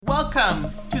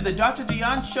Welcome to the Dr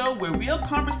Dionne Show, where real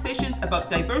conversations about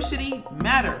diversity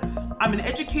matter. I'm an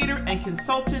educator and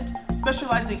consultant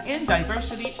specializing in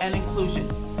diversity and inclusion.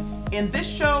 In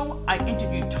this show, I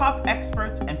interview top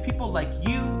experts and people like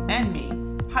you and me,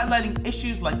 highlighting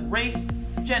issues like race,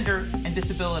 gender, and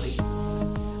disability.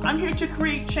 I'm here to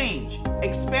create change,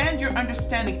 expand your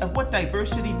understanding of what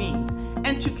diversity means,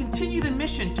 and to continue the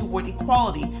mission toward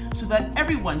equality so that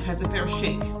everyone has a fair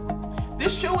shake.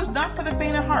 This show is not for the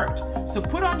faint of heart, so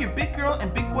put on your big girl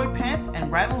and big boy pants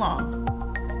and ride along.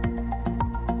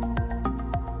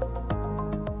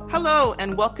 Hello,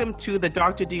 and welcome to the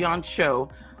Dr. Dionne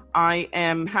Show. I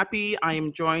am happy I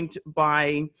am joined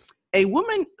by a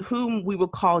woman whom we will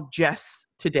call Jess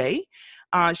today.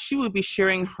 She will be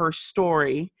sharing her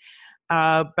story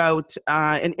about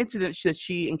an incident that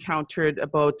she encountered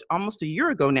about almost a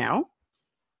year ago now,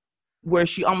 where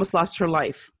she almost lost her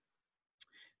life.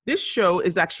 This show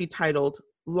is actually titled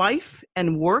Life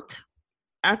and Work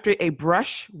After a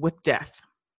Brush with Death.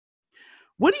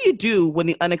 What do you do when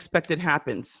the unexpected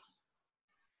happens?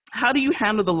 How do you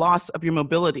handle the loss of your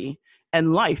mobility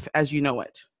and life as you know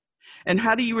it? And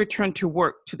how do you return to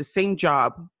work to the same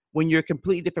job when you're a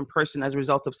completely different person as a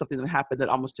result of something that happened that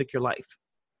almost took your life?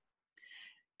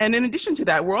 And in addition to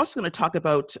that, we're also going to talk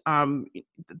about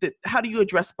how do you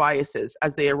address biases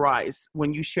as they arise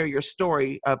when you share your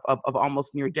story of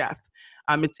almost near death.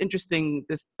 It's interesting,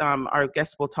 our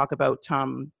guest will talk about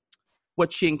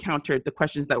what she encountered, the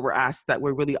questions that were asked that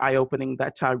were really eye-opening,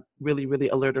 that really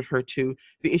alerted her to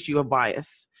the issue of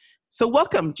bias. So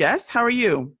welcome, Jess. How are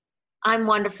you? I'm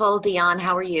wonderful, Dionne.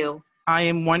 How are you? I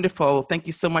am wonderful. Thank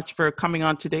you so much for coming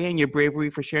on today and your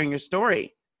bravery for sharing your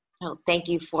story. Oh, thank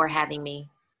you for having me.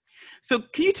 So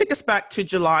can you take us back to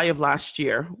July of last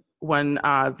year when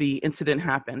the incident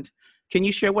happened? Can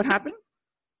you share what happened?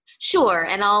 Sure,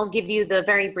 and I'll give you the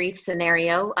very brief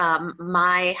scenario.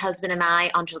 My husband and I,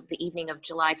 on the evening of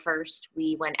July 1st,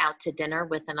 we went out to dinner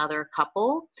with another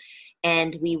couple,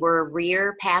 and we were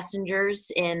rear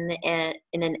passengers in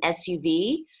an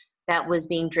SUV that was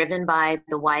being driven by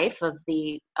the wife of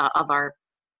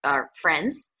our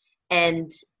friends,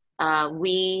 and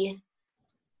we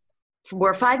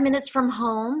were 5 minutes from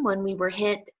home when we were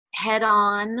hit head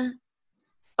on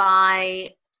by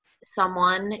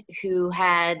someone who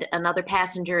had another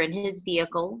passenger in his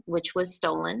vehicle, which was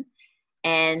stolen.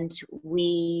 And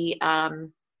we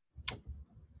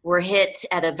were hit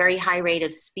at a very high rate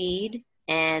of speed,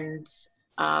 and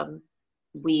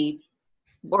we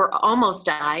were almost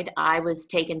died. I was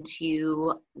taken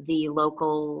to the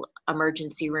local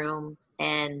emergency room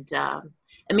and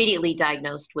immediately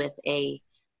diagnosed with a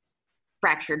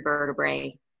fractured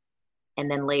vertebrae, and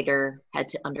then later had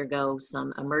to undergo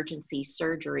some emergency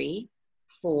surgery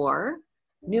for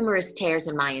numerous tears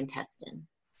in my intestine.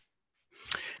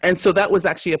 And so that was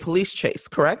actually a police chase,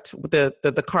 correct? With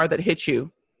the car that hit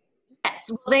you?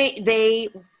 Yes. Well,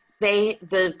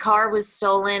 the car was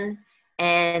stolen,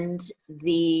 and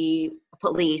the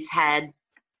police had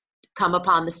come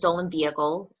upon the stolen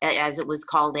vehicle as it was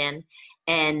called in,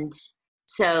 and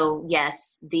so,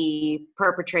 yes, the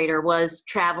perpetrator was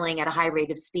traveling at a high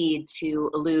rate of speed to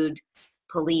elude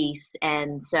police.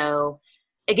 And so,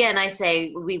 again, I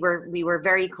say we were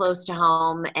very close to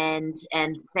home, and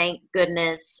thank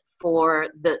goodness for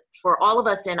all of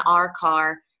us in our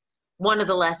car. One of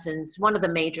the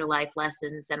major life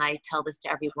lessons, and I tell this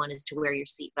to everyone, is to wear your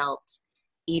seatbelt,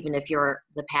 even if you're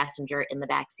the passenger in the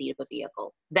back seat of a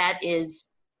vehicle. That is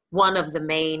one of the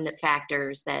main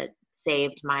factors that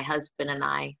saved my husband and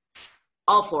I.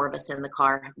 All four of us in the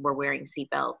car were wearing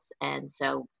seatbelts, and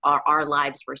so our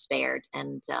lives were spared,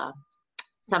 and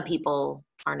some people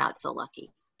are not so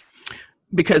lucky.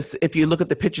 Because if you look at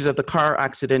the pictures of the car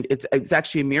accident, it's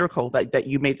actually a miracle that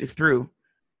you made it through.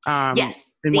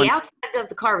 Yes, the outside of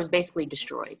the car was basically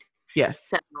destroyed. Yes.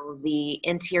 So the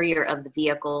interior of the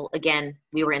vehicle, again,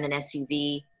 we were in an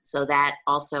SUV, so that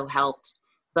also helped.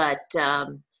 But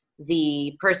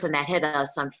the person that hit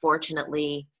us,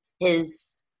 unfortunately,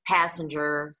 his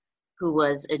passenger who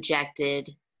was ejected,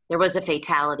 there was a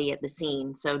fatality at the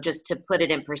scene. So just to put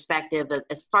it in perspective,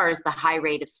 as far as the high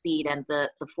rate of speed and the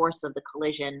force of the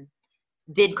collision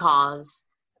did cause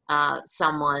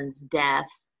someone's death.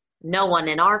 No one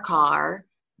in our car,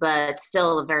 but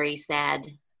still a very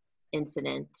sad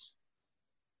incident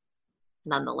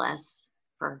nonetheless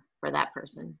for that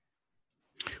person.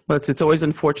 Well, it's always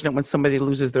unfortunate when somebody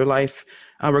loses their life,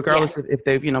 regardless Yes. if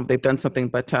they've done something.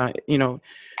 But Yes.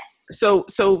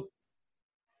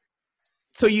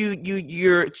 so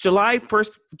you're July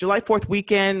 4th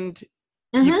weekend.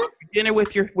 Mm-hmm. You go to dinner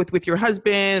with your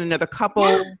husband, another couple.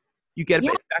 Yeah. You get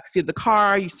Yeah. in the backseat of the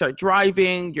car, you start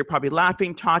driving, you're probably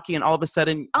laughing, talking, and all of a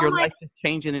sudden Oh your my, life has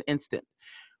changed in an instant.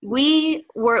 we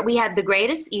had the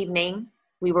greatest evening.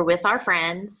 We were with our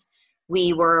friends.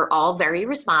 We were all very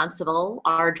responsible.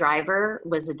 Our driver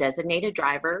was a designated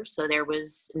driver, so there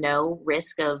was no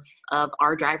risk of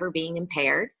our driver being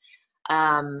impaired.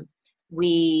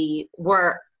 We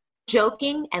were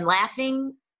joking and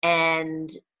laughing, and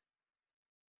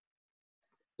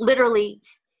literally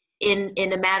in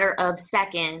a matter of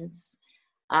seconds,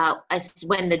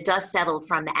 when the dust settled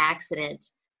from the accident,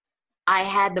 I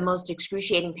had the most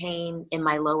excruciating pain in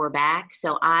my lower back.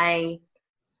 So I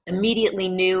immediately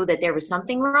knew that there was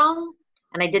something wrong,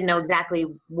 and I didn't know exactly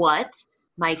what.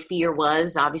 My fear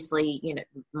was, obviously,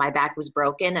 my back was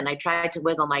broken, and I tried to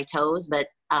wiggle my toes, but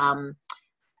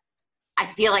I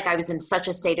feel like I was in such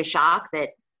a state of shock that,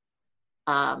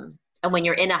 and when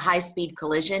you're in a high-speed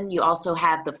collision, you also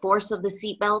have the force of the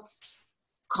seatbelts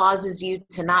causes you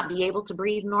to not be able to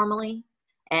breathe normally.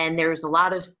 And there's a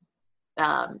lot of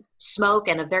smoke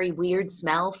and a very weird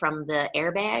smell from the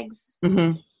airbags.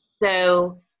 Mm-hmm.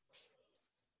 So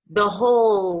the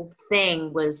whole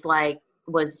thing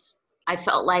I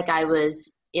felt like I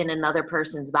was in another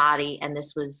person's body. And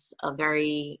this was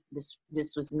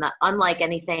this was not unlike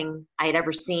anything I had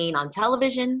ever seen on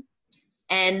television.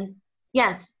 And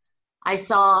yes, I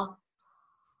saw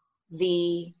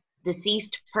the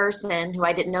deceased person, who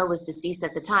I didn't know was deceased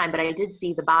at the time, but I did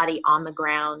see the body on the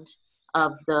ground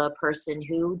of the person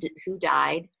who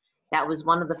died. That was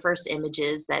one of the first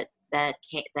images that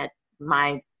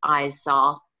my eyes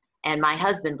saw. And my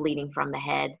husband bleeding from the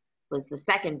head was the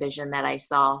second vision that I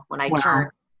saw when I Wow.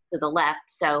 turned to the left.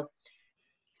 So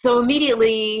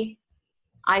immediately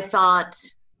I thought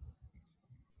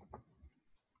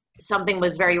something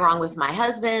was very wrong with my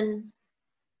husband.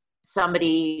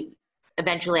 Somebody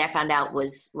eventually I found out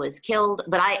was killed,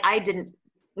 but I didn't,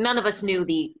 none of us knew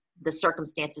the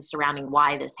circumstances surrounding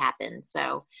why this happened.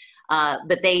 So,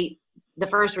 but the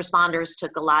first responders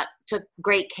took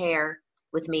great care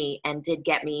with me and did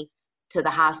get me to the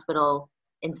hospital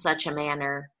in such a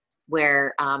manner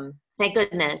where, thank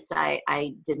goodness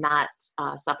I did not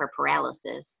suffer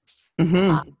paralysis,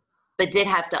 Mm-hmm. but did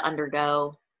have to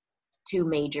undergo 2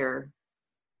 major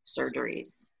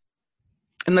surgeries.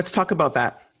 And let's talk about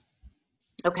that.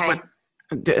 Okay.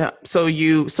 So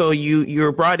you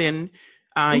were brought in.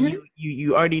 Mm-hmm.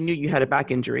 You already knew you had a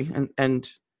back injury,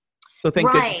 and so thank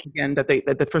Right. goodness again that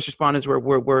the first responders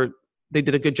were they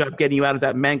did a good job getting you out of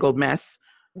that mangled mess.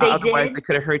 They Otherwise, did. they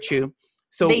could have hurt you.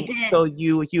 They So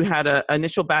did. you had a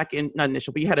initial not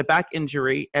initial, but you had a back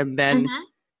injury, and then Mm-hmm.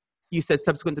 you said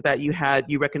subsequent to that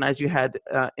you recognized you had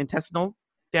intestinal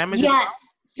damage as well? Yes.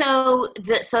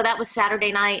 So that was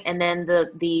Saturday night, and then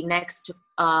the next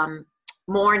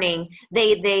morning,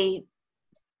 they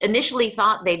initially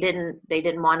thought they didn't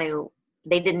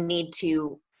need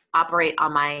to operate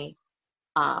on my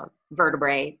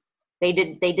vertebrae. They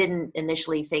didn't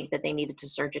initially think that they needed to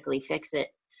surgically fix it.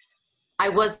 I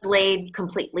was laid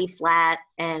completely flat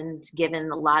and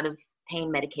given a lot of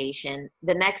pain medication.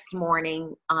 The next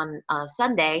morning on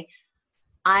Sunday,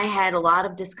 I had a lot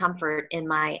of discomfort in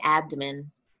my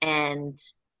abdomen and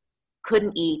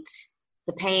couldn't eat.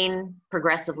 The pain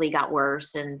progressively got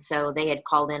worse, and so they had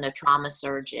called in a trauma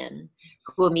surgeon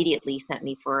who immediately sent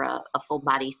me for a full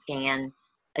body scan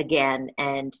again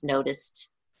and noticed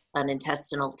an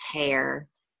intestinal tear.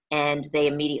 And they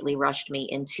immediately rushed me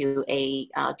into a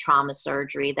trauma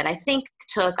surgery that I think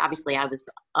took, obviously I was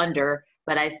under,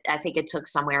 but I think it took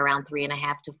somewhere around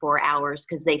 3.5 to 4 hours,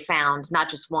 because they found not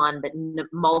just one, but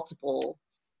multiple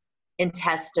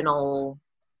intestinal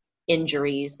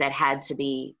injuries that had to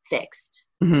be fixed.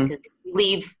 Mm-hmm. Because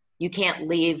you can't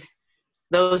leave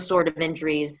those sort of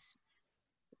injuries.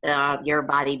 Your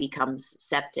body becomes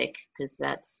septic, because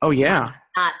that's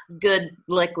not good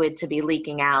liquid to be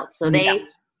leaking out. So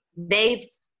they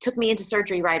took me into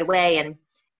surgery right away,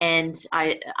 and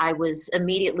I was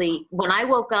immediately, when I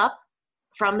woke up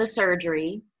from the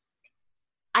surgery,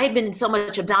 I had been in so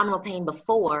much abdominal pain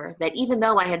before that even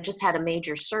though I had just had a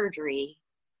major surgery,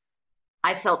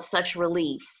 I felt such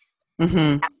relief.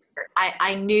 Mm-hmm.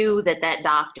 I knew that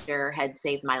doctor had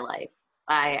saved my life.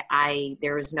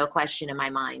 There was no question in my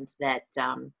mind that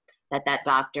that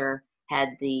doctor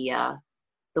had the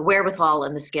wherewithal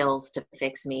and the skills to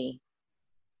fix me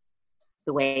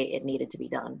the way it needed to be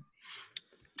done.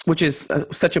 Which is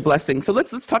such a blessing. So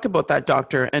let's talk about that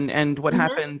doctor and what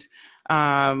happened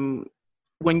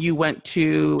when you went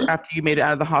to, after you made it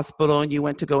out of the hospital and you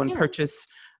went to go and purchase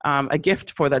a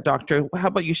gift for that doctor. How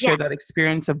about you share that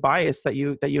experience of bias that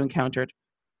you encountered?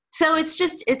 So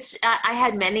I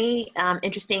had many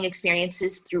interesting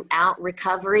experiences throughout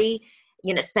recovery.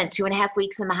 Spent 2.5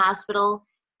 weeks in the hospital,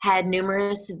 had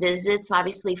numerous visits,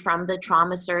 obviously from the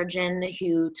trauma surgeon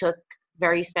who took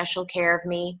very special care of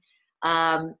me.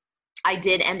 I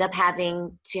did end up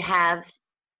having to have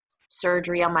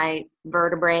surgery on my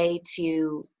vertebrae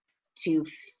to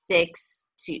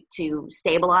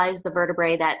stabilize the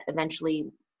vertebrae that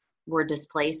eventually were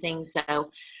displacing. So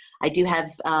I do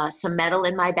have some metal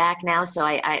in my back now. So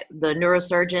the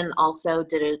neurosurgeon also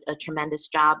did a tremendous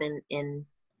job in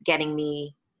getting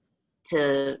me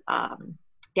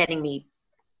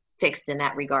fixed in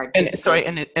that regard. And Physically.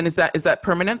 sorry, and is that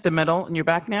permanent? The metal in your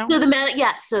back now? So the metal,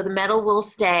 yes. So the metal will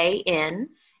stay in,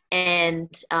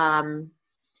 and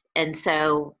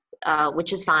so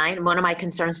which is fine. One of my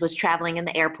concerns was traveling in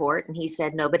the airport, and he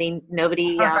said nobody.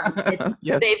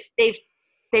 Yes.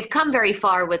 They've come very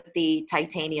far with the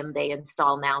titanium they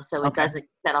install now, so it doesn't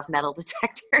set off metal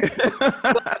detectors.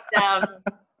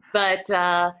 but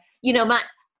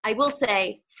I will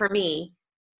say, for me,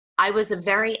 I was a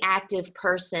very active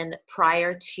person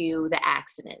prior to the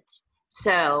accident.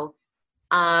 So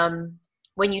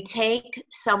when you take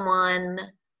someone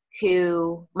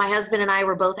who, my husband and I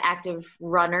were both active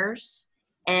runners,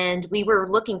 and we were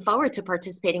looking forward to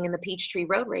participating in the Peachtree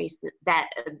Road Race that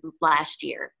last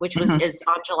year, which is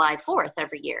on July 4th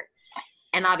every year.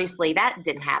 And obviously that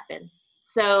didn't happen.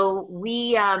 So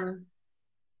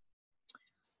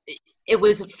it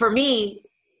was, for me,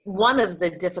 one of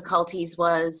the difficulties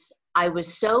was I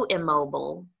was so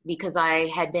immobile because I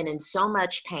had been in so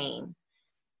much pain.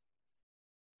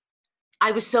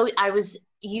 I was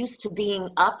used to being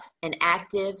up and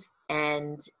active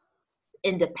and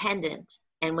independent.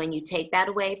 And when you take that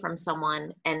away from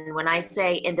someone, and when I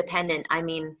say independent, I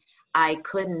mean, I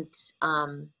couldn't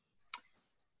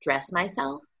dress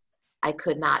myself. I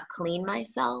could not clean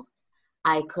myself.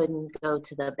 I couldn't go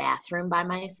to the bathroom by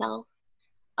myself.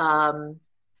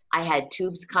 I had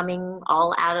tubes coming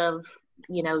all out of,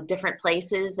 different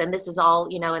places. And this is all,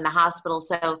 in the hospital.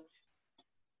 So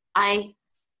I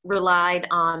relied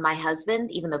on my husband,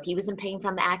 even though he was in pain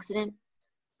from the accident,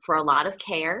 for a lot of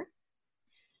care.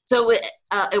 So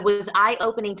it was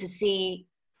eye-opening to see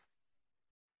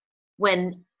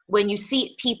when you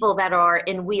see people that are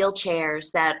in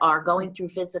wheelchairs that are going through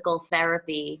physical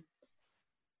therapy,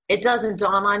 it doesn't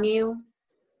dawn on you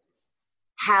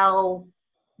how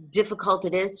difficult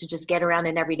it is to just get around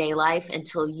in everyday life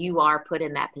until you are put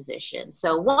in that position.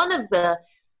 So one of the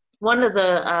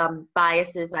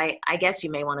biases, I guess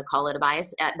you may want to call it a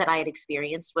bias, that I had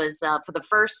experienced was for the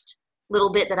first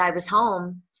little bit that I was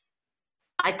home,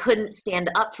 I couldn't stand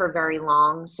up for very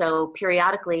long. So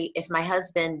periodically, if my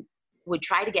husband would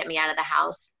try to get me out of the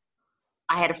house,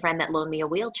 I had a friend that loaned me a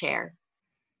wheelchair.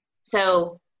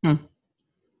 So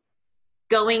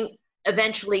going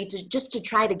eventually to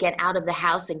try to get out of the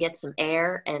house and get some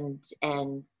air and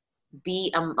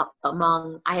be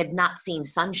among, I had not seen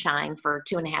sunshine for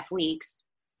 2.5 weeks.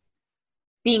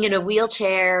 Being in a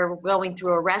wheelchair, going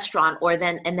through a restaurant,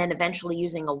 and then eventually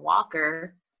using a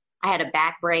walker. I had a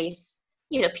back brace.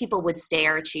 People would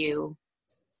stare at you.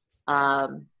 I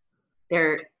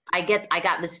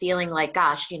got this feeling like,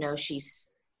 gosh,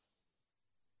 she's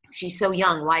so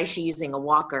young. Why is she using a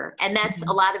walker? And that's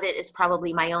a lot of it is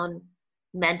probably my own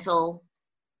mental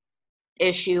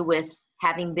issue with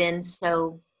having been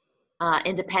so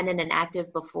independent and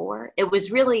active before. It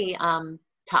was really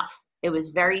tough. It was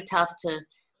very tough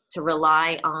to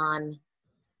rely on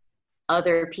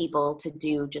other people to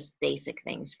do just basic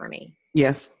things for me.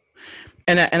 Yes.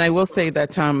 And I will say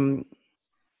that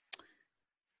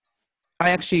I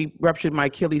actually ruptured my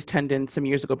Achilles tendon some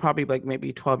years ago, probably like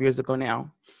maybe 12 years ago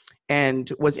now,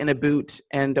 and was in a boot.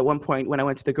 And at one point when I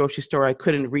went to the grocery store, I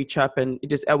couldn't reach up, and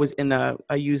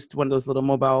I used one of those little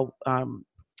mobile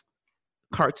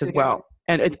carts as well.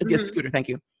 And it's a scooter. Thank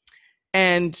you.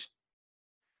 And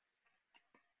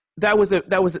that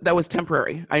was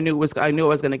temporary. I knew I was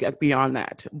going to get beyond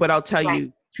that, but I'll tell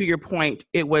you, to your point,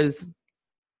 it was,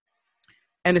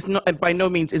 and it's not, by no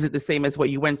means is it the same as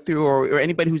what you went through, or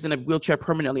anybody who's in a wheelchair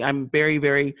permanently. I'm very,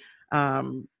 very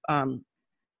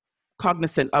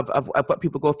cognizant of what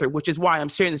people go through, which is why I'm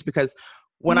sharing this, because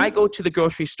when I go to the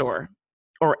grocery store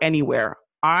or anywhere,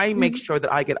 I make sure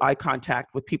that I get eye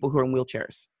contact with people who are in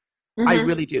wheelchairs. I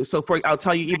really do. So I'll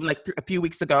tell you, even like a few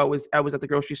weeks ago, I was at the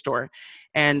grocery store,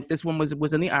 and this one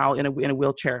was in the aisle in a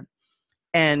wheelchair,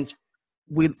 and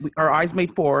our eyes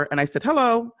made four, and I said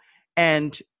hello,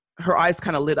 and her eyes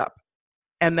kind of lit up,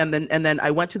 and then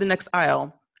I went to the next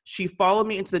aisle. She followed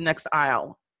me into the next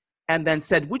aisle, and then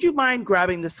said, "Would you mind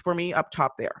grabbing this for me up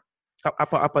top there,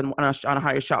 up on a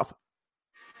higher shelf?"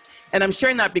 And I'm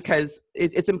sharing that because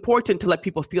it's important to let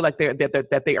people feel like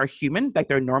that they are human, like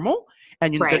they're normal,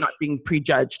 and they're Right. not being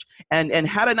prejudged. And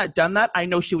had I not done that, I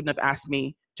know she wouldn't have asked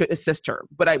me to assist her.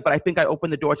 But I think I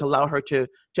opened the door to allow her to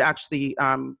actually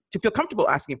to feel comfortable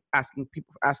asking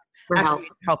people For asking help. me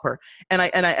to help her. And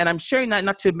I'm sharing that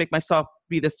not to make myself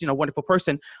be this wonderful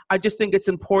person. I just think it's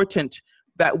important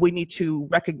that we need to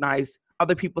recognize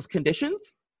other people's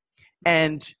conditions,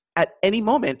 and at any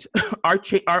moment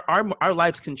our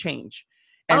lives can change.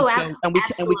 And Oh, so we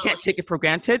absolutely. can't take it for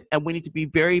granted, and we need to be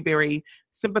very, very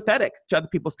sympathetic to other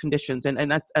people's conditions.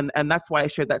 And that's why I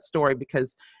shared that story,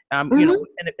 because Hmm.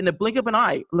 in the blink of an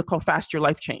eye, look how fast your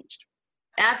life changed.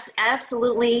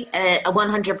 Absolutely,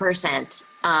 100%.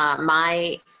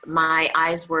 My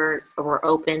eyes were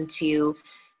open to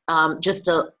just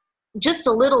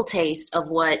a little taste of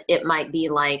what it might be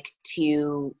like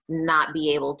to not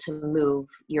be able to move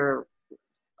your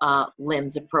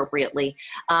limbs appropriately.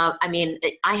 I mean,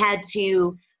 I had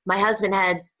to. My husband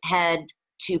had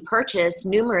to purchase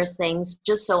numerous things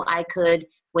just so I could,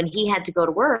 when he had to go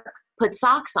to work, put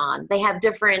socks on. They have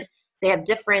different. They have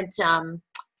different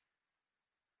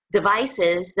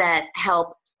devices that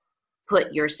help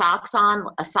put your socks on,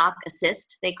 a sock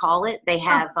assist, they call it. They Oh,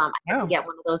 have, I had to wow. get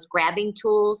one of those grabbing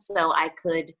tools so I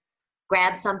could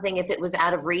grab something if it was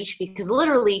out of reach, because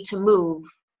literally to move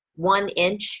 1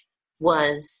 inch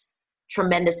was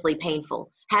tremendously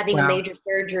painful. Having a Wow. major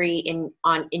surgery in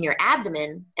your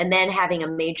abdomen and then having a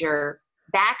major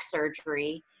back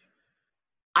surgery,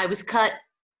 I was cut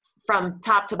from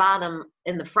top to bottom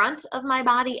in the front of my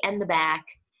body and the back.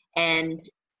 And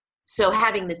so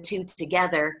having the two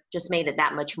together just made it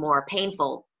that much more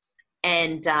painful.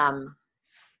 And That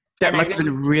I must have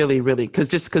really, been really, really,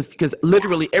 because yeah,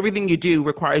 literally everything you do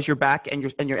requires your back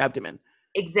and your abdomen.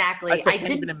 exactly. So I I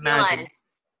can't even didn't imagine. realize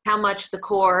how much the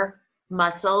core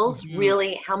muscles Mhm.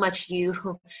 really, how much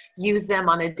you use them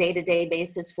on a day-to-day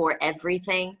basis for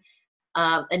everything,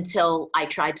 until I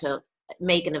tried to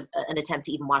make an attempt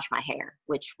to even wash my hair,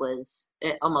 which was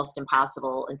almost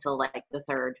impossible until like the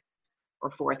third or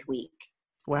fourth week.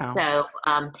 Wow.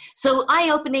 So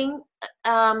eye-opening,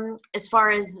 as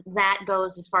far as that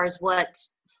goes, as far as what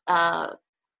uh,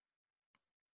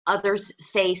 others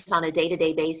face on a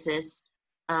day-to-day basis,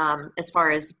 as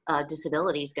far as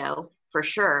disabilities go, for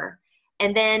sure.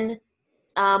 And then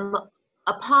um,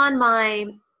 upon my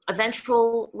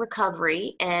eventual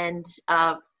recovery and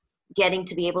getting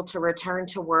to be able to return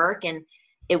to work, and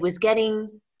it was getting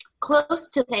close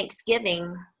to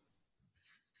Thanksgiving,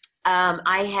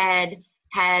 I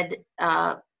had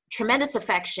tremendous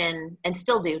affection, and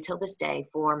still do till this day,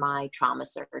 for my trauma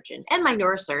surgeon and my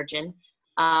neurosurgeon.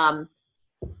 Um,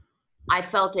 I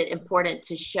felt it important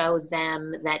to show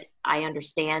them that I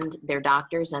understand their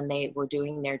doctors and they were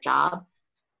doing their job.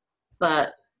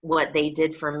 But what they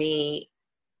did for me,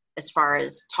 as far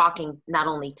as talking not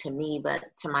only to me, but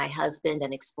to my husband,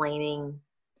 and explaining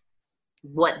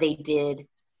what they did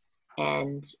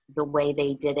and the way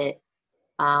they did it,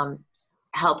 um,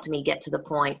 helped me get to the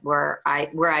point where I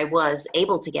was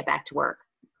able to get back to work.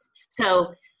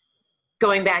 So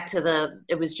going back to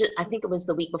it was just, I think it was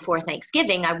the week before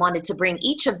Thanksgiving, I wanted to bring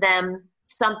each of them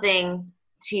something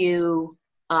to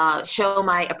show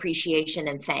my appreciation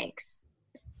and thanks.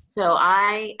 So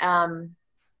I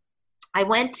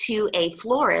went to a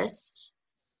florist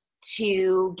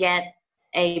to get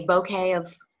a bouquet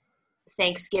of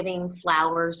Thanksgiving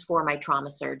flowers for my trauma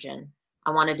surgeon.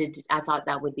 I thought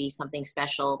that would be something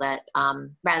special, that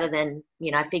rather than,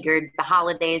 I figured the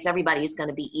holidays, everybody's going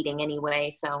to be eating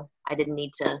anyway, so I didn't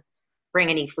need to bring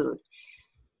any food.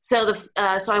 So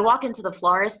so I walk into the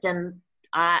florist, and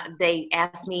they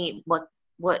asked me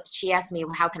she asked me,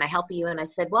 how can I help you? And I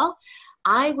said, well,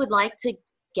 I would like to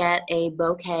get a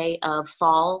bouquet of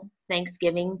fall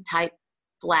Thanksgiving type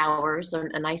flowers,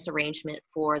 a nice arrangement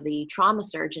for the trauma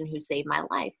surgeon who saved my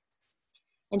life.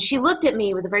 And she looked at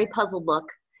me with a very puzzled look,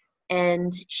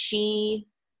 and she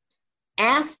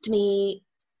asked me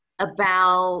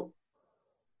about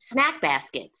snack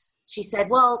baskets. She said,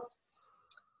 well,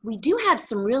 we do have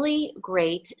some really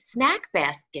great snack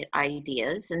basket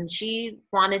ideas. And she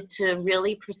wanted to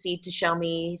really proceed to show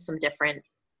me some different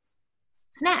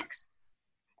snacks.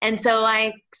 And so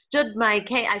I stood my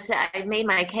case. I said, I made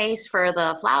my case for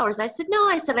the flowers. I said, no,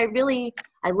 I said,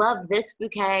 I love this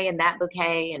bouquet and that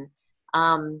bouquet. And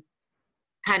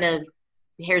kind of,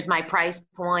 here's my price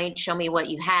point, show me what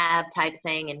you have type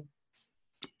thing. And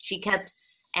she kept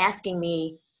asking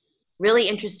me really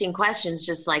interesting questions,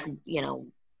 just like,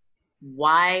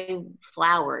 why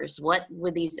flowers? What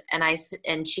would these?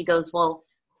 And she goes, well,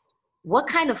 what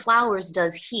kind of flowers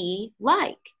does he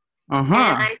like? And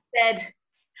Uh-huh. I said,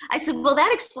 I said, well,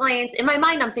 that explains, in my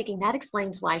mind, I'm thinking that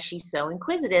explains why she's so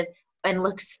inquisitive and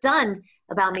looks stunned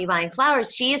about me buying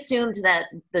flowers. She assumed that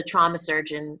the trauma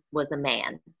surgeon was a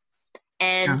man.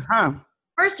 And Uh-huh.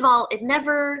 first of all, it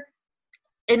never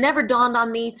dawned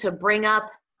on me to bring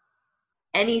up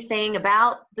anything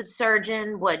about the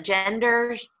surgeon, what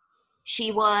gender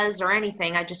she was or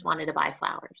anything. I just wanted to buy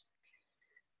flowers.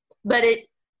 But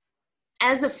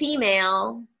as a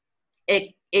female,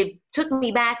 it took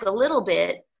me back a little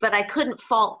bit, but I couldn't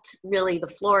fault really the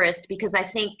florist, because I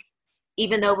think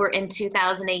even though we're in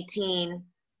 2018,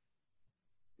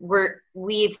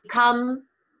 we've come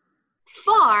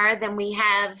far than we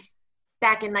have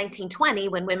back in 1920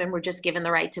 when women were just given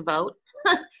the right to vote.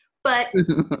 But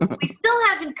we still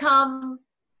haven't come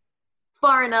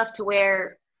far enough to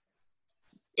where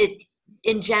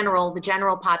in general, the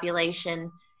general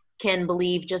population can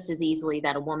believe just as easily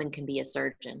that a woman can be a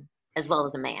surgeon as well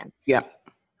as a man. Yeah.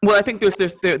 Well, I think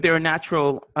there are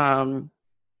natural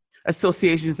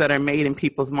associations that are made in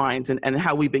people's minds and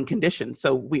how we've been conditioned.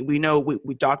 So we know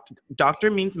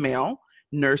doctor means male,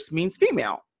 nurse means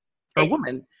female or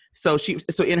woman. So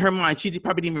in her mind, she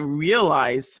probably didn't even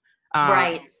realize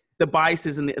Right. the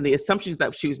biases and the assumptions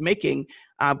that she was making.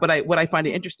 But what I find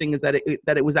it interesting is that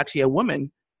it was actually a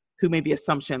woman who made the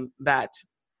assumption that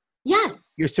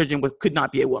yes, your surgeon could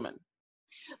not be a woman.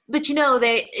 But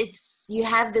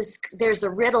there's a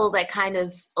riddle that kind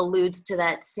of alludes to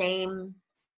that same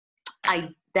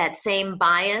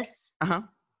bias. Uh-huh.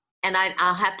 And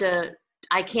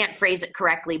I can't phrase it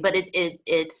correctly, but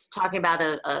it's talking about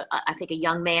I think a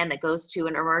young man that goes to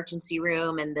an emergency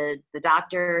room and the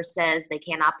doctor says they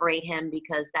can't operate him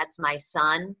because that's my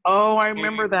son. Oh, I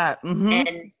remember that.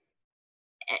 Mm-hmm.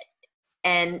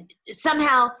 And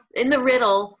somehow in the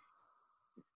riddle,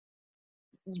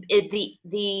 the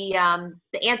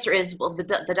answer is, well,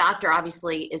 the doctor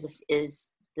obviously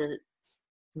is the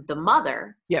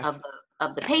mother yes.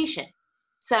 of the patient.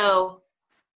 So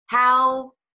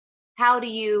how do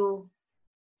you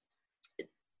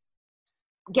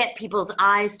get people's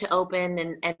eyes to open?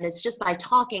 And it's just by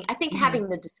talking. I think having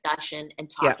the discussion and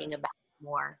talking about it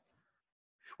more.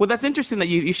 Well, that's interesting that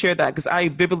you shared that, because I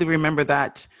vividly remember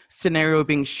that scenario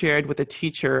being shared with a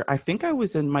teacher. I think I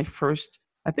was in ninth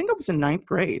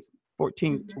grade,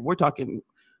 14. Mm-hmm. We're talking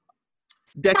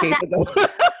decades ago.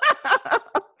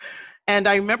 And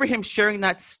I remember him sharing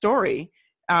that story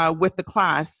with the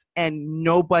class, and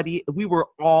we were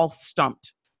all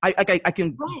stumped. I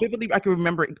can vividly, I can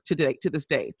remember it to this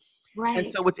day. Right.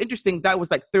 And so what's interesting, that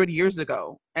was like 30 years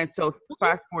ago. And so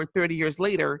fast forward 30 years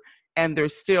later, and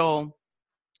there's still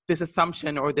this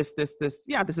assumption or this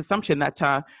assumption that,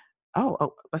 a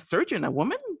surgeon, a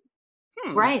woman?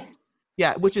 Right.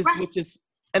 Yeah. Which is,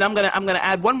 and I'm going to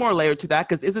add one more layer to that,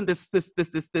 because isn't this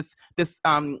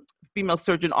female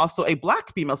surgeon also a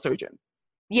Black female surgeon?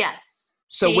 Yes.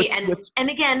 So and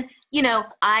again,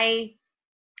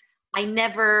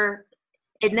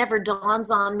 it never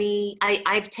dawns on me.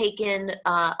 I've taken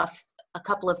a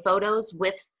couple of photos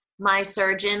with my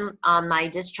surgeon on my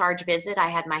discharge visit. I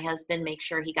had my husband make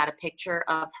sure he got a picture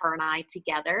of her and I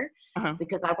together,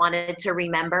 because I wanted to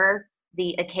remember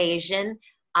the occasion.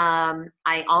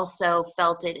 I also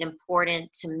felt it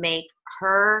important to make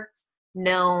her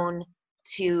known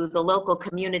to the local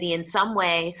community in some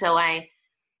way. So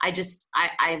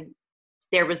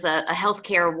there was a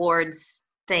healthcare awards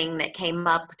thing that came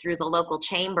up through the local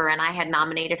chamber, and I had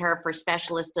nominated her for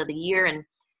Specialist of the Year. And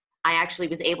I actually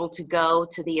was able to go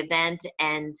to the event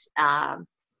and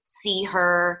see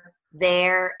her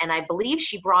there. And I believe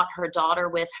she brought her daughter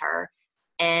with her.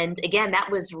 And again, that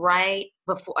was right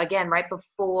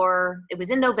before, it was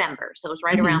in November. So it was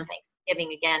right around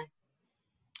Thanksgiving again.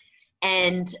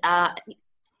 And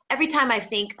every time I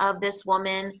think of this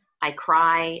woman, I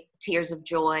cry tears of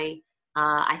joy.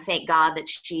 I thank God that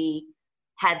she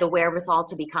had the wherewithal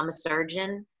to become a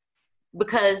surgeon,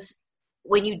 because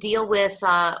when you deal with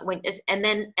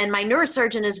and my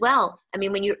neurosurgeon as well. I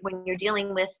mean, when you're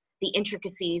dealing with the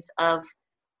intricacies of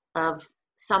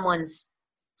someone's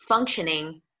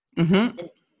functioning, and,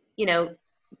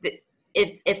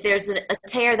 if there's a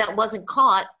tear that wasn't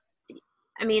caught,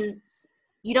 I mean,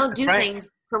 you don't do things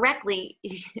correctly,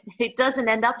 it doesn't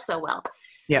end up so well.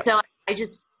 Yeah. So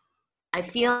I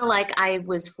feel like I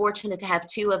was fortunate to have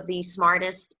two of the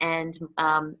smartest and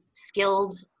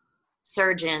skilled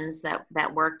surgeons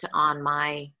that worked on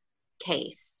my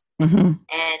case.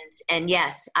 And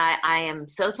yes, I am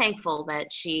so thankful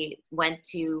that she went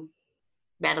to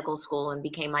medical school and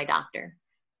became my doctor,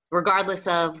 regardless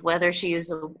of whether she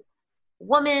is a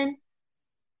woman,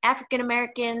 African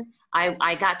American.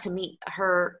 I got to meet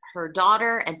her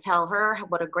daughter and tell her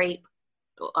what a great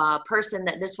person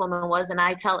that this woman was. And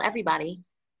I tell everybody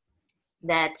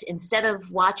that instead of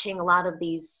watching a lot of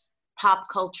these pop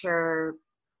culture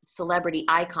celebrity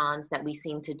icons that we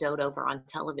seem to dote over on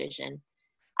television,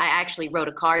 I actually wrote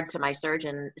a card to my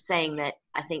surgeon saying that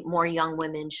I think more young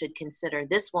women should consider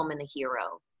this woman a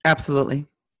hero. Absolutely.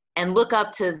 And look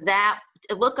up to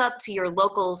your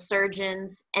local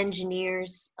surgeons,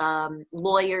 engineers,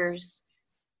 lawyers.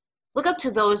 Look up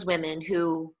to those women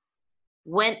who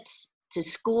went to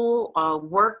school,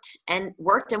 worked and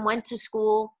went to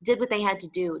school, did what they had to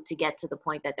do to get to the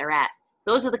point that they're at.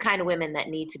 Those are the kind of women that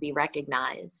need to be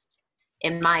recognized,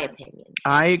 in my opinion.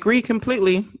 I agree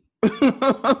completely.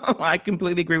 I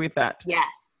completely agree with that. Yes.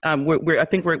 I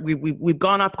think we've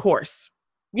gone off course.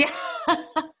 Yeah.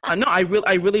 No, I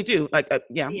really do.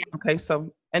 Yeah. Okay.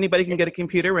 So anybody can get a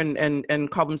computer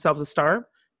and call themselves a star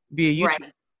via YouTube.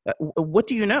 Right. What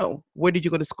do you know? Where did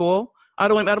you go to school? I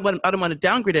don't want to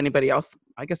downgrade anybody else.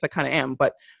 I guess I kind of am,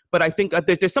 but I think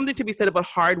there's something to be said about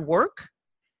hard work.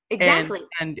 Exactly.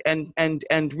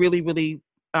 And really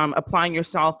applying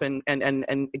yourself and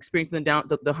experiencing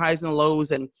the highs and the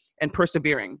lows and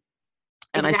persevering.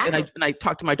 And exactly. I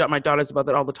talk to my daughters about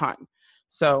that all the time.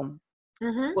 So,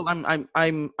 well,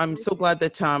 I'm so glad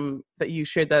that you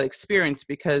shared that experience,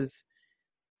 because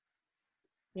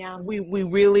we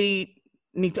really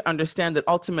need to understand that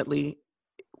ultimately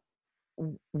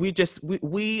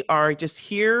we are just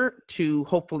here to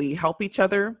hopefully help each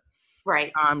other.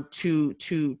 Right.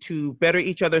 To better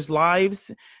each other's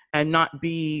lives and not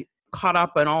be caught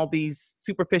up in all these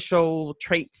superficial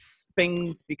traits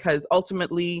things, because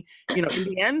ultimately, in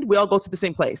the end, we all go to the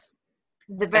same place.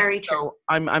 Very true.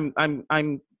 So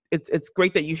it's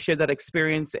great that you shared that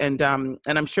experience, and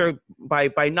I'm sure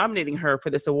by nominating her for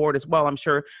this award as well, I'm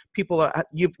sure people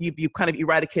you've kind of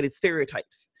eradicated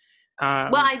stereotypes.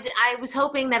 Well, I was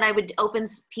hoping that I would open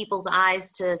people's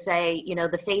eyes to say,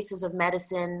 the faces of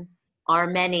medicine are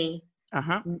many,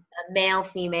 male,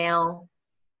 female,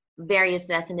 various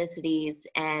ethnicities,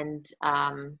 and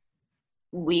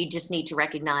we just need to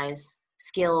recognize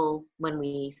skill when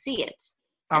we see it.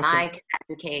 Awesome. And I can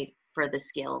advocate for the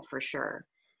skill for sure.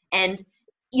 And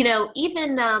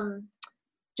even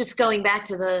just going back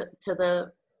to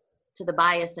the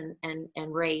bias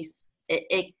and race,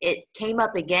 it came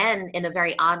up again in a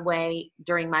very odd way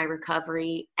during my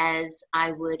recovery, as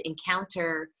I would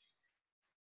encounter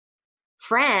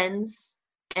friends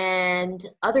and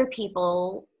other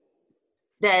people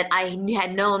that I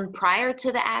had known prior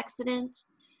to the accident.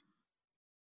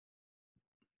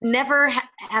 Never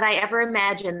had I ever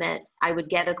imagined that I would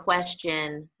get a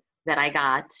question that I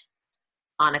got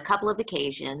on a couple of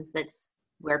occasions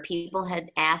where people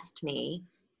had asked me,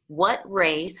 what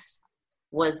race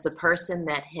was the person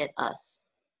that hit us?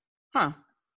 Huh.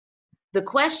 The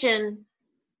question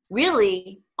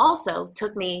really also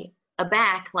took me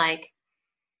aback, like,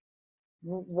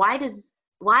 why does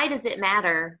it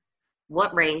matter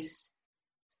what race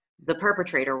the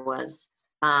perpetrator was?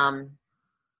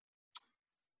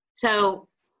 So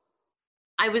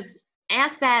I was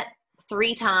asked that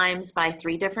 3 times by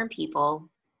 3 different people,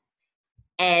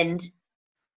 and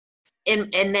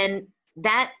then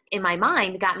that in my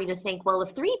mind got me to think, well,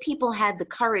 if 3 people had the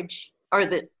courage, or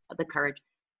the courage,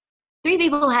 3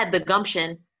 people had the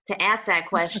gumption to ask that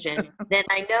question, then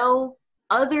I know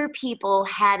other people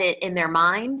had it in their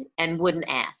mind and wouldn't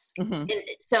ask. Mm-hmm. And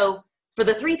so for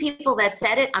the 3 people that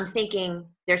said it, I'm thinking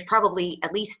there's probably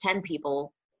at least 10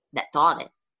 people that thought it.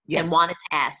 Yes. And wanted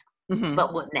to ask, mm-hmm.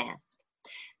 but wouldn't ask.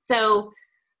 So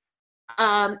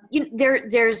there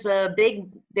was a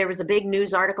big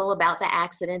news article about the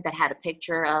accident that had a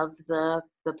picture of the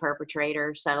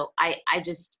perpetrator. So I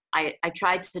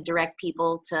tried to direct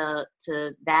people to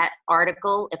that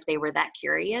article if they were that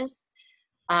curious.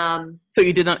 So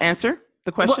you did not answer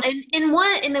the question?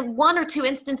 Well, in one or 2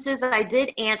 instances I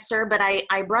did answer, but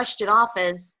I brushed it off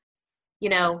as,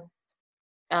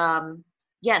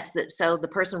 yes, so the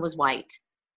person was white.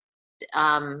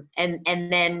 And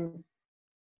then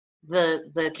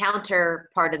the counter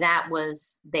part of that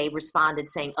was they responded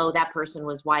saying, oh, that person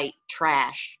was white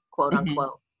trash, quote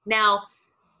unquote. Mm-hmm. Now,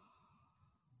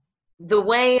 the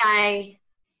way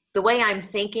I'm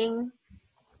thinking,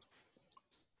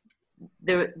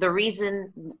 the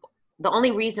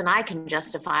only reason I can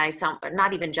justify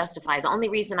the only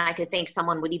reason I could think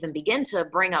someone would even begin to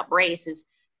bring up race is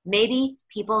maybe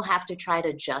people have to try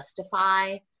to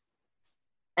justify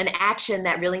an action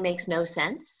that really makes no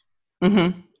sense.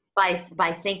 Mm-hmm.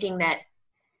 by thinking that,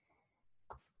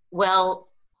 well,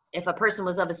 if a person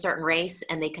was of a certain race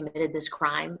and they committed this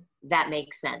crime, that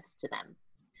makes sense to them.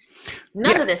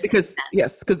 None of this makes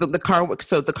sense. Because the car,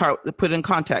 so the car, put in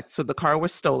context, so the car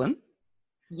was stolen.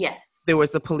 Yes. There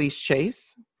was a police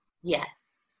chase.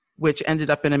 Yes. Which ended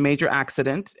up in a major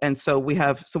accident. And so we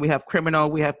have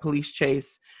criminal, we have police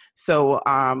chase. So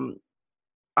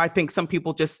I think some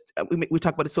people just, we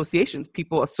talk about associations.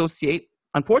 People associate,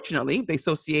 unfortunately, they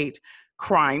associate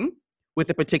crime with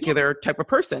a particular type of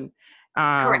person.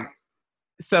 Correct.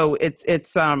 So it's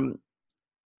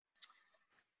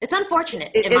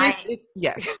unfortunate.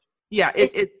 Yes. Yeah.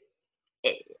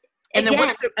 And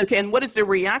then what is the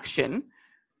reaction?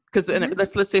 Because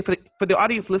let's say for the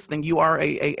audience listening, you are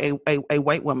a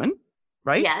white woman,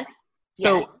 right? Yes.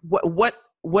 So yes.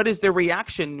 What is the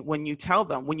reaction when you told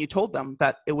them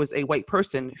that it was a white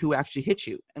person who actually hit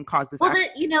you and caused this? Well,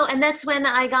 and that's when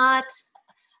I got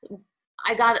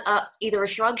either a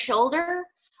shrug shoulder,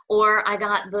 or I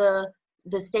got the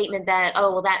statement that,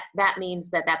 oh, well, that means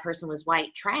that person was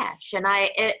white trash, and I.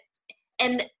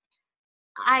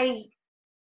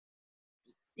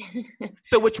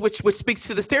 So which speaks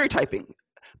to the stereotyping,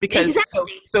 because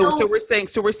exactly. so we're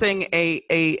saying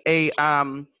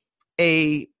an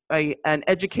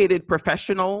educated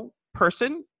professional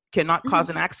person cannot cause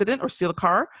an accident or steal a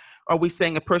car. Are we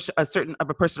saying a person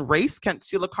race can't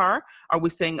steal a car? Are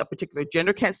we saying a particular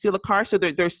gender can't steal a car? So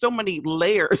there's so many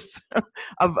layers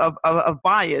of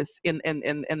bias in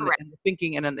the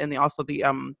thinking, and also the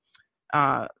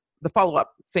follow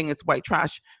up saying it's white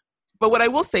trash. But what I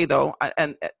will say, though,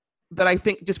 and that I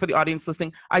think, just for the audience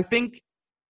listening, I think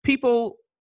people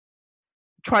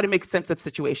try to make sense of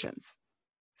situations.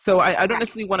 So I don't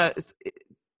necessarily want to,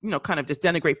 kind of just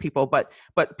denigrate people, but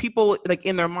people, like,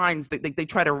 in their minds, they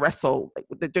try to wrestle.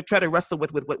 They try to wrestle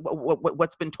with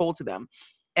what's been told to them,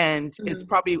 and it was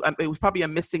probably a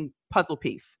missing puzzle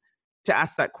piece to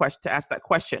ask that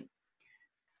question.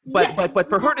 But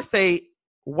for her to say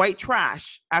white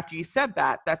trash after you said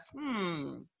that,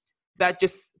 that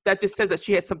just says that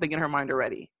she had something in her mind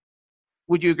already.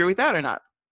 Would you agree with that or not?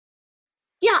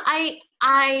 Yeah, I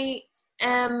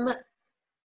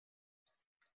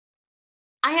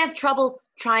have trouble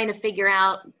trying to figure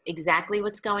out exactly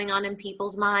what's going on in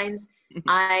people's minds.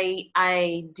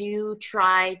 I do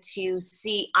try to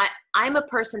see, I'm a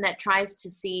person that tries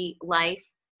to see life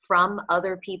from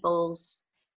other people's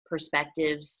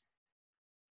perspectives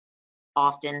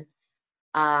often.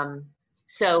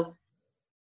 So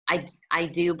I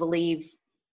do believe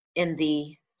in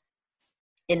the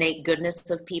innate goodness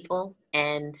of people,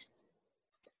 and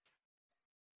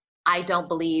I don't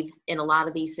believe in a lot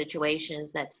of these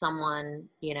situations that someone,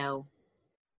 I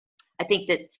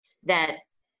think that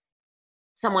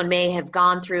someone may have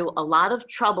gone through a lot of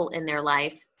trouble in their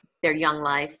life, their young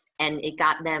life, and it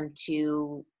got them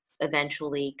to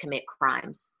eventually commit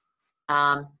crimes.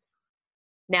 Now,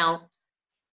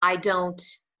 I don't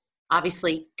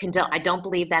obviously condone, I don't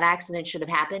believe that accident should have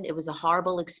happened. It was a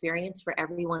horrible experience for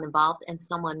everyone involved, and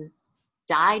someone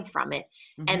died from it.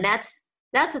 And that's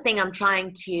the thing I'm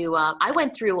trying to, I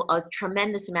went through a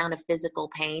tremendous amount of physical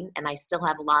pain, and I still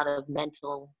have a lot of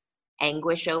mental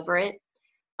anguish over it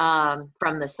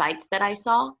from the sights that I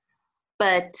saw.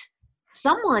 But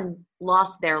someone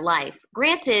lost their life.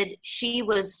 Granted, she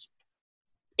was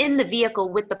in the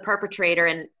vehicle with the perpetrator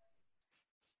and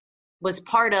was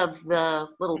part of the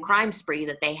little crime spree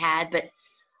that they had, but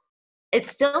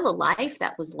it's still a life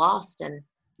that was lost. And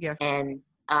yes. And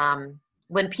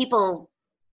when people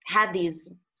had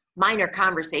these minor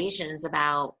conversations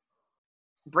about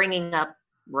bringing up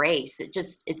race, it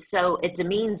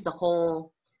demeans the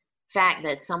whole fact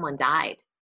that someone died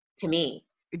to me.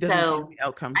 It doesn't change the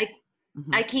outcome.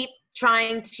 I keep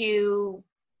trying to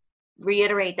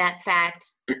reiterate that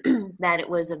fact that it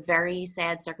was a very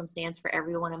sad circumstance for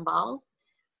everyone involved,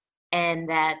 and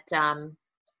that I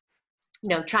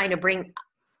try to bring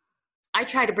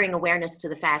awareness to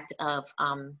the fact of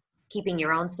keeping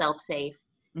your own self safe,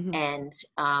 and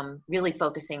really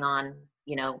focusing on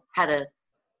how to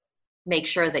make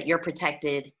sure that you're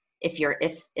protected if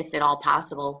at all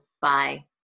possible by,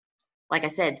 like I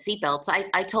said, seatbelts.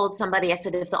 I told somebody, I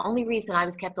said, if the only reason I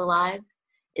was kept alive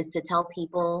is to tell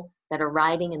people that are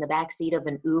riding in the back seat of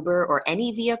an Uber or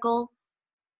any vehicle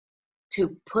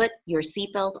to put your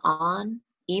seatbelt on,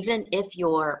 even if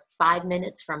you're 5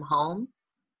 minutes from home,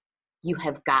 you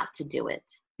have got to do it.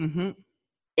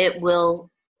 It will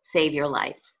save your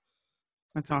life.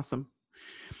 That's awesome.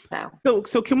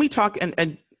 So can we talk,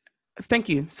 and thank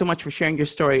you so much for sharing your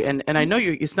story. And I know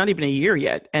it's not even a year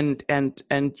yet. And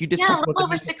you just talked about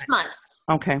over 6 months.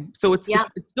 Okay. So it's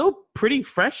still pretty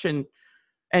fresh and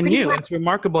new. It's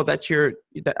remarkable that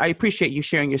I appreciate you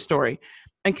sharing your story.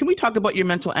 And can we talk about your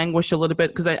mental anguish a little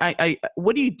bit? Because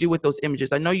what do you do with those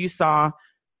images? I know you saw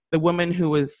the woman who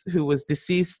was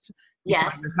deceased. You saw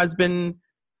your Yes. husband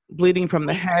bleeding from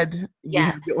the head. You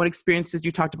Yes. have your own experiences.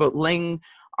 You talked about laying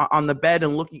on the bed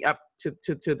and looking up to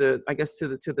the, I guess, to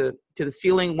the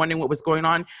ceiling, wondering what was going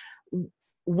on.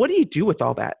 What do you do with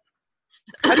all that?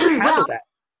 How do you handle Well, that?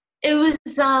 it was,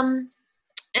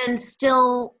 and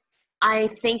still I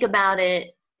think about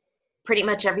it pretty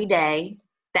much every day,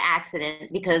 the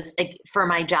accident, because for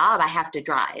my job, I have to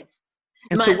drive.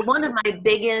 And so, One of my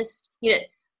biggest,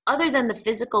 other than the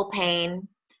physical pain,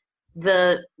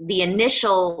 the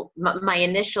initial, my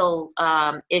initial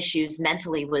issues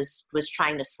mentally was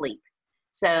trying to sleep.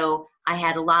 So I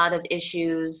had a lot of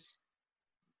issues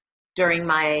during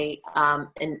my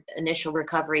initial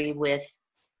recovery with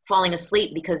falling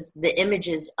asleep, because the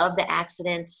images of the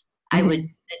accident, mm-hmm.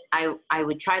 I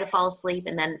would try to fall asleep,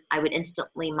 and then I would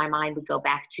instantly, my mind would go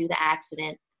back to the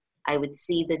accident. I would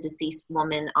see the deceased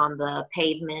woman on the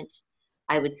pavement.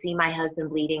 I would see my husband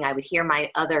bleeding. I would hear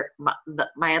my other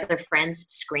friends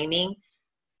screaming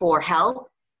for help.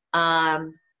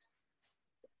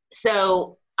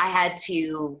 So I had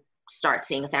to start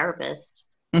seeing a therapist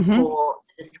Mm-hmm. for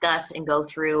discuss and go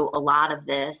through a lot of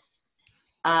this.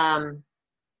 For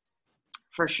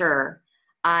sure.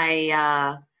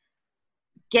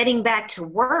 Getting back to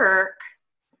work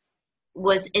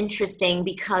was interesting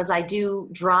because I do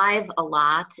drive a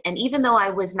lot. And even though I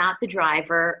was not the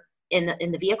driver in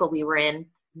the vehicle we were in,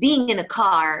 being in a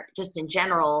car, just in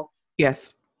general,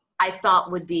 Yes, I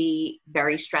thought would be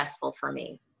very stressful for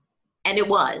me. And it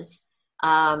was.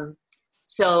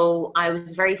 So I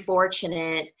was very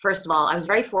fortunate. First of all, I was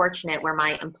very fortunate where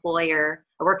my employer,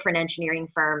 I work for an engineering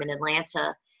firm in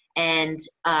Atlanta. And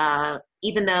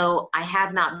even though I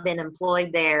have not been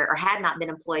employed there, or had not been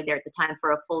employed there at the time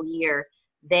for a full year,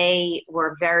 they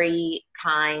were very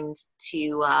kind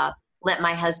to let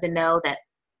my husband know that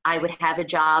I would have a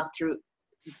job through,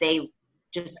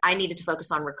 I needed to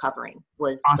focus on recovering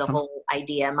was the awesome. whole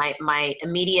idea. My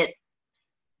immediate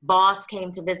boss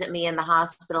came to visit me in the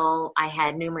hospital. I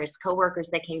had numerous coworkers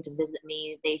that came to visit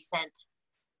me.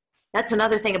 That's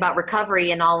another thing about recovery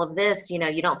and all of this,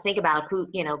 you don't think about who,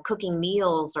 cooking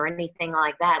meals or anything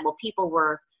like that. Well, people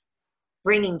were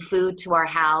bringing food to our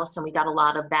house, and we got a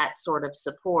lot of that sort of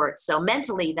support. So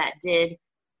mentally that did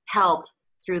help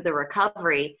through the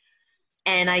recovery.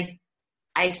 And I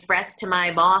expressed to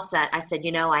my boss that I said,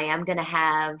 I am going to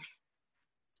have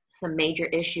some major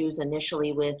issues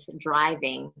initially with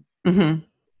driving. Mm-hmm.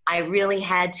 I really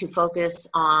had to focus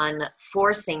on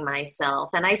forcing myself,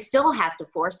 and I still have to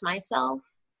force myself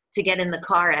to get in the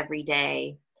car every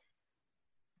day,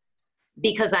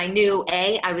 because I knew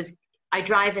I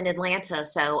drive in Atlanta,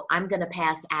 so I'm going to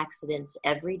pass accidents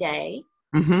every day.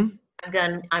 Mm-hmm.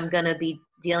 I'm going to be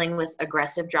dealing with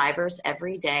aggressive drivers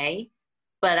every day.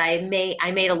 But I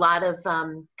made a lot of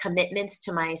commitments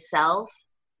to myself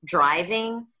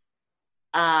driving.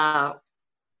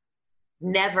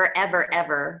 Never, ever,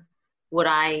 ever would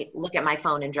I look at my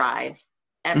phone and drive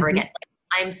ever Mm-hmm. again.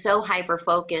 I'm so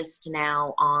hyper-focused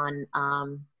now on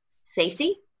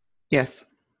safety Yes.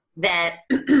 that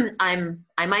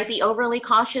I might be overly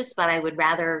cautious, but I would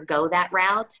rather go that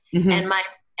route. Mm-hmm.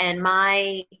 And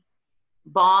my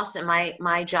boss and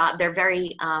my job, they're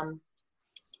very,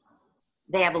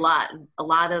 they have a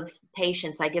lot of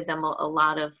patience. I give them a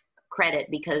lot of credit,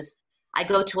 because I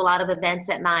go to a lot of events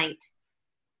at night.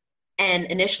 And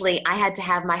initially I had to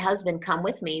have my husband come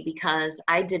with me because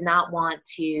I did not want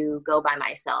to go by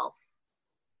myself.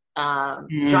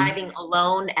 Driving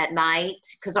alone at night,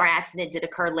 because our accident did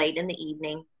occur late in the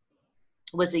evening,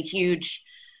 was a huge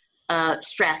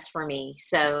stress for me.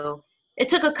 So it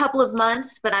took a couple of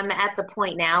months, but I'm at the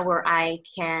point now where I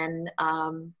can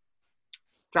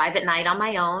drive at night on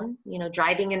my own,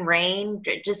 driving in rain,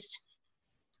 just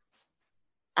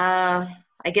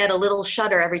I get a little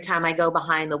shudder every time I go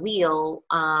behind the wheel.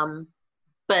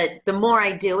 But the more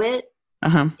I do it,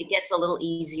 Uh-huh. it gets a little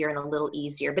easier and a little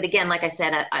easier. But again, like I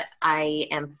said, I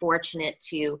am fortunate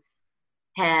to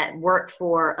work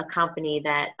for a company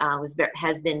that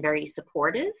has been very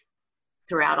supportive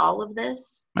throughout all of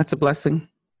this. That's a blessing.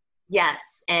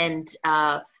 Yes. And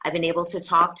I've been able to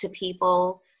talk to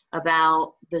people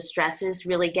about the stresses.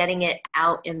 Really getting it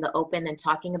out in the open and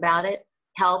talking about it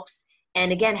helps.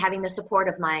 And again, having the support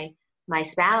of my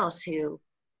spouse who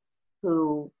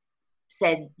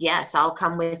said, yes, I'll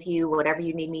come with you. Whatever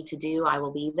you need me to do, I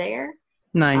will be there.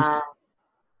 Nice.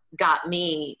 Got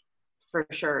me for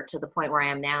sure to the point where I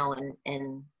am now,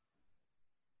 and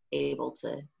able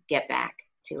to get back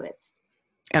to it.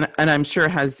 And I'm sure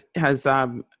has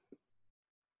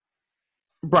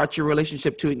brought your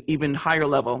relationship to an even higher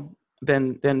level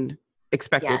than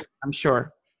expected. Yeah. I'm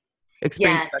sure.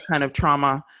 Experience Yeah, that kind of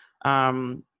trauma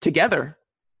together.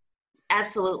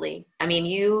 absolutely. I mean,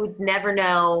 you never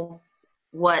know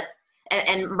what,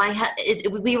 and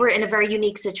we were in a very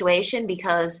unique situation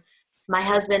because my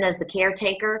husband, as the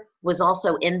caretaker, was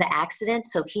also in the accident.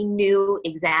 So he knew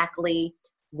exactly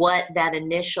what that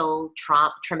initial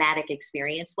traumatic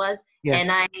experience was. Yes.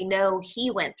 And I know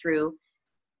he went through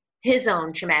his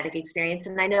own traumatic experience.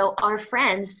 And I know our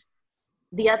friends,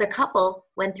 the other couple,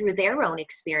 went through their own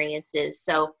experiences.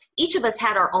 So each of us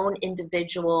had our own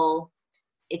individual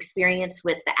experience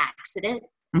with the accident.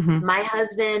 Mm-hmm. My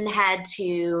husband had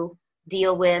to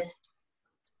deal with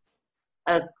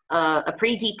a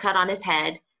pretty deep cut on his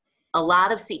head, a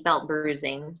lot of seatbelt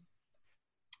bruising,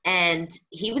 and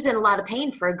he was in a lot of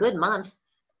pain for a good month,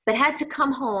 but had to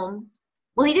come home.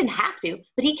 Well, he didn't have to,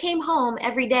 but he came home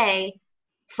every day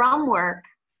from work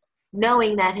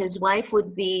knowing that his wife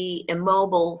would be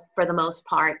immobile for the most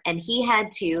part, and he had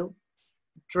to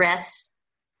dress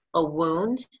a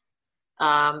wound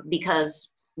because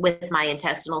with my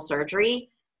intestinal surgery,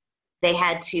 they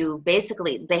had to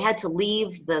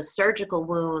leave the surgical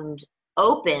wound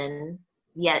open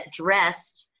yet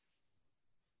dressed.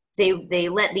 They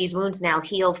let these wounds now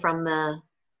heal from the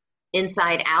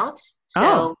inside out.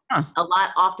 So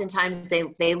oftentimes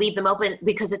they leave them open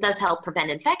because it does help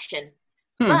prevent infection.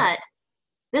 But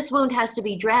this wound has to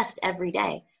be dressed every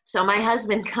day. So my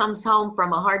husband comes home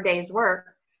from a hard day's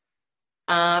work,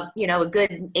 a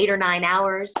good 8 or 9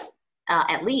 hours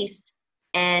at least,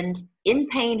 and in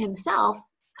pain himself,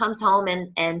 comes home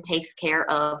and takes care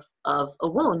of a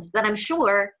wound that I'm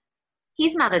sure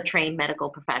he's not a trained medical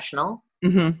professional.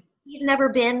 Mm-hmm. He's never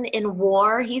been in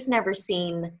war. He's never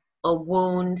seen a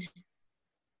wound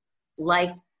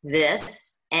like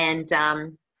this. And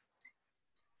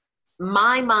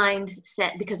my mind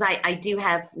set, because I do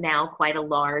have now quite a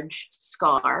large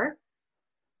scar,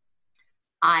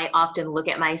 I often look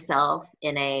at myself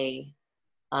in a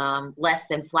less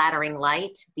than flattering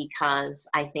light because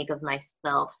I think of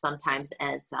myself sometimes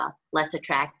as less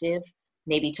attractive,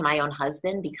 maybe to my own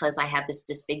husband, because I have this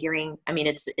disfiguring. I mean,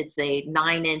 it's a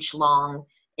 9-inch long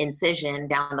incision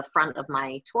down the front of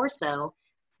my torso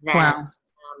that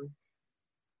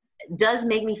does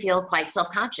make me feel quite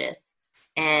self-conscious.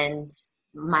 And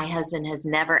my husband has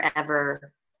never,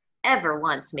 ever, ever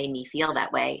once made me feel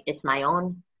that way. It's my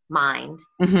own mind.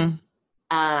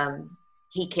 Mm-hmm.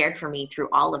 He cared for me through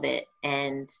all of it,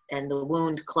 and the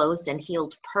wound closed and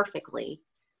healed perfectly.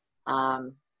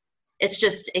 It's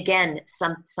just, again,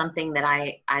 something that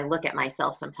I look at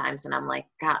myself sometimes and I'm like,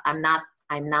 God, I'm not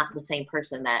the same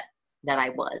person that I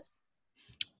was.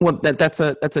 Well, that's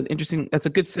a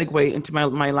good segue into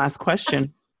my last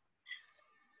question.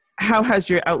 How has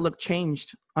your outlook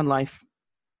changed on life?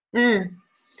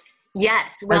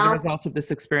 Yes. Well, as a result of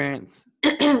this experience,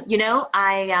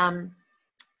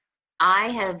 I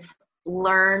have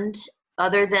learned,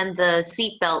 other than the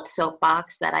seatbelt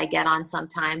soapbox that I get on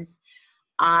sometimes,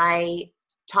 I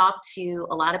talk to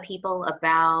a lot of people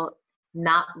about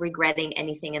not regretting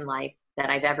anything in life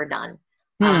that I've ever done.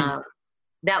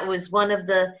 That was one of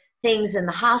the things in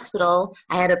the hospital.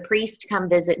 I had a priest come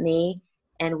visit me,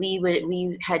 and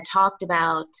we had talked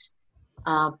about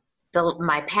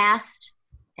my past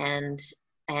and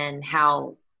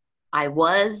how I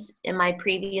was in my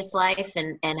previous life,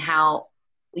 and how,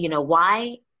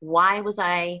 why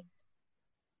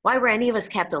were any of us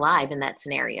kept alive in that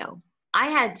scenario? I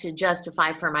had to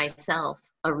justify for myself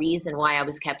a reason why I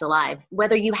was kept alive.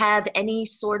 Whether you have any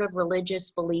sort of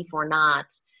religious belief or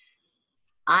not,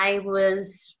 I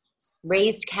was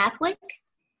raised Catholic,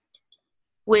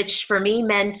 which for me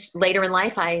meant later in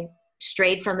life I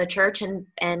strayed from the church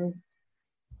and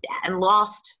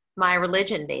lost my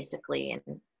religion, basically.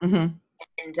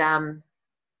 And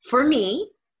for me,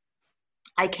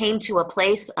 I came to a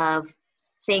place of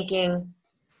thinking,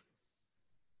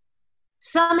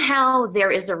 somehow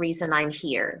there is a reason I'm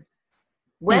here.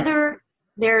 Whether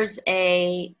there's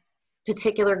a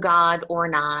particular God or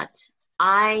not,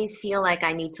 I feel like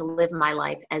I need to live my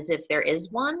life as if there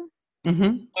is one,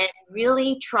 and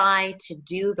really try to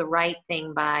do the right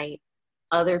thing by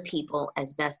other people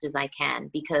as best as I can,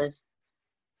 because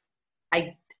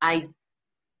I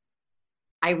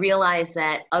realized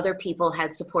that other people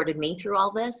had supported me through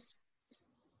all this.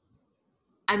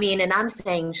 I mean, and I'm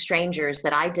saying strangers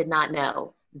that I did not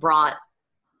know brought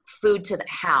food to the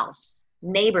house,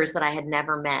 neighbors that I had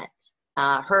never met,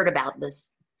 heard about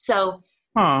this. So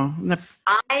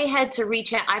I had to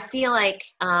reach out. I feel like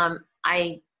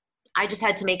I just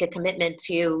had to make a commitment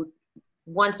to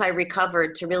once I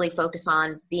recovered, to really focus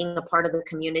on being a part of the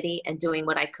community and doing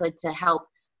what I could to help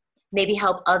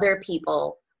other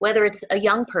people, whether it's a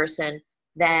young person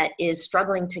that is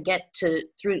struggling to get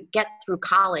through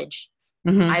college.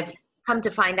 Mm-hmm. I've come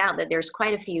to find out that there's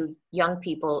quite a few young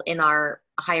people in our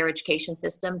higher education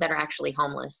system that are actually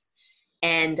homeless.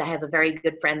 And I have a very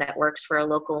good friend that works for a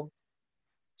local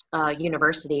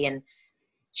university, and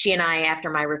she and I, after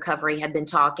my recovery, had been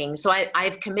talking. So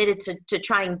I've committed to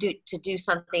try and do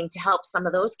something to help some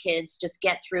of those kids just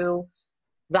get through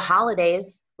the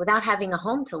holidays without having a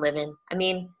home to live in. I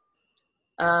mean,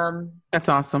 that's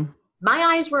awesome. My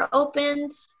eyes were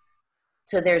opened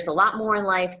to there's a lot more in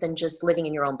life than just living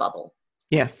in your own bubble.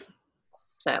 Yes.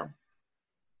 So.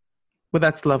 Well,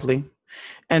 that's lovely.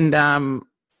 And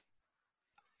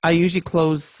I usually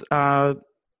close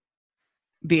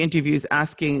the interviews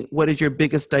asking, what is your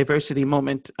biggest diversity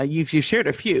moment? You've shared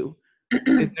a few.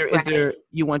 Is there,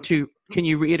 can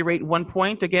you reiterate one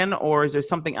point again, or is there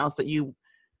something else that you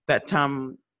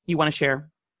want to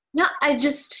share? No, I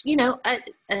just,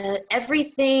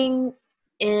 everything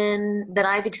that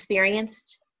I've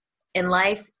experienced in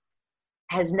life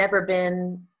has never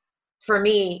been, for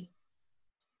me,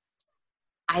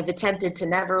 I've attempted to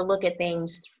never look at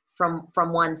things from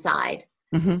one side.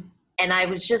 Mm-hmm. And I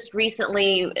was just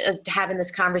recently having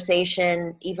this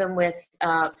conversation, even with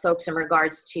folks in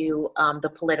regards to the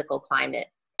political climate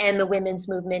and the women's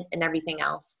movement and everything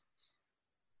else.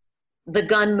 The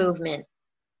gun movement,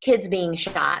 kids being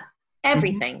shot,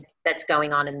 everything mm-hmm. that's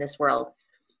going on in this world.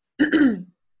 To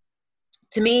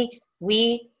me,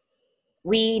 we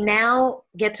now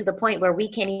get to the point where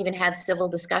we can't even have civil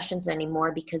discussions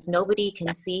anymore because nobody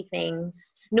can see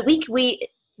things.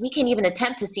 We can't even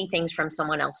attempt to see things from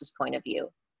someone else's point of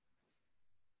view.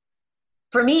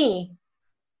 For me,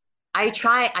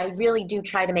 I really do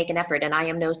try to make an effort, and I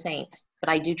am no saint, but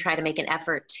I do try to make an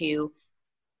effort to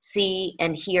see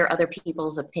and hear other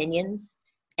people's opinions,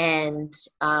 and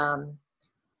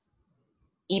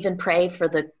even pray for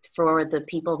the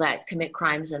people that commit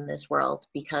crimes in this world,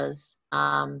 because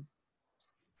I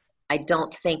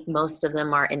don't think most of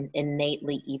them are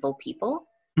innately evil people.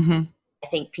 Mm-hmm. I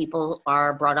think people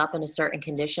are brought up in a certain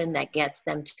condition that gets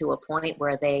them to a point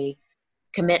where they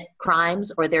commit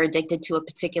crimes, or they're addicted to a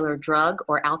particular drug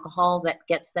or alcohol that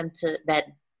gets them to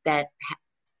that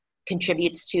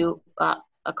contributes to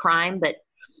a crime. But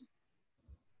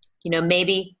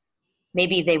maybe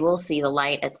they will see the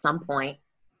light at some point.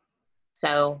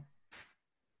 So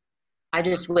I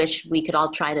just wish we could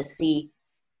all try to see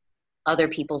other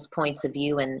people's points of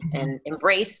view and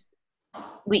embrace.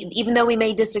 Even though we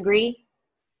may disagree,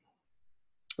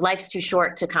 life's too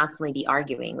short to constantly be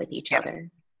arguing with each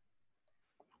other.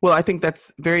 Well, I think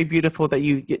that's very beautiful that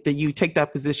you take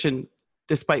that position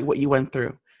despite what you went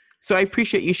through. So I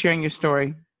appreciate you sharing your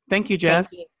story. Thank you, Jess.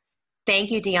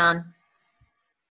 Thank you, Dionne.